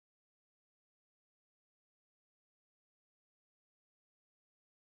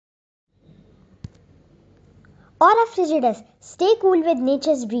Aura Frigidus, stay cool with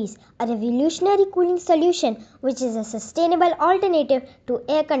nature's breeze, a revolutionary cooling solution which is a sustainable alternative to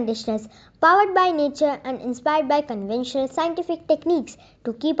air conditioners, powered by nature and inspired by conventional scientific techniques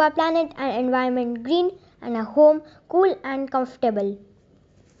to keep our planet and environment green and our home cool and comfortable.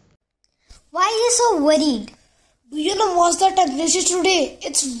 Why are you so worried? Do you know what's the temperature today?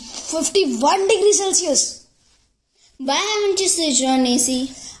 It's 51 degrees Celsius. Why haven't you switched on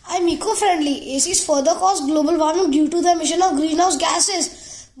AC? I'm eco-friendly. ACs further cause global warming due to the emission of greenhouse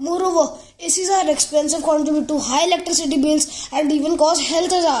gases. Moreover, ACs are expensive, contribute to high electricity bills and even cause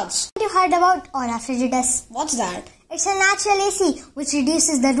health hazards. Have you heard about Aura Frigidus? What's that? It's a natural AC which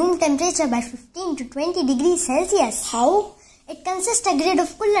reduces the room temperature by 15 to 20 degrees Celsius. How? It consists of a grid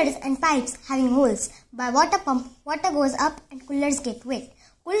of coolers and pipes having holes. By water pump, water goes up and coolers get wet.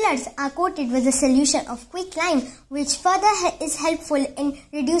 Coolers are coated with a solution of quicklime which further is helpful in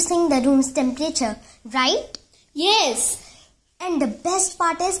reducing the room's temperature, right? Yes. And the best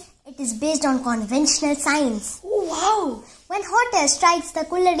part is, it is based on conventional science. Oh wow! When hot air strikes the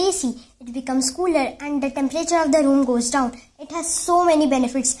cooler AC, it becomes cooler and the temperature of the room goes down. It has so many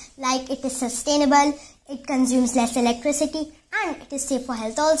benefits, like it is sustainable, it consumes less electricity, and it is safe for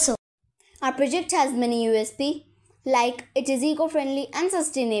health also. Our project has many USP, like it is eco-friendly and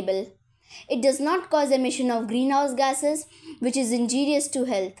sustainable. It does not cause emission of greenhouse gases, which is injurious to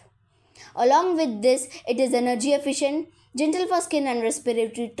health. Along with this, it is energy efficient, gentle for skin and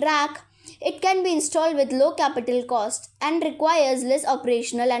respiratory tract. It can be installed with low capital cost and requires less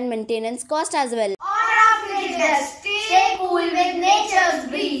operational and maintenance cost as well. Aura Frigidus, stay cool with nature's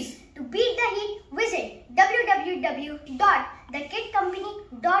breeze. To beat the heat, visit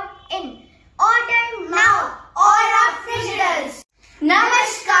www.thekitcompany.in. Order now. Aura Frigidus.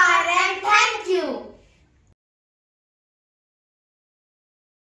 Namaskar.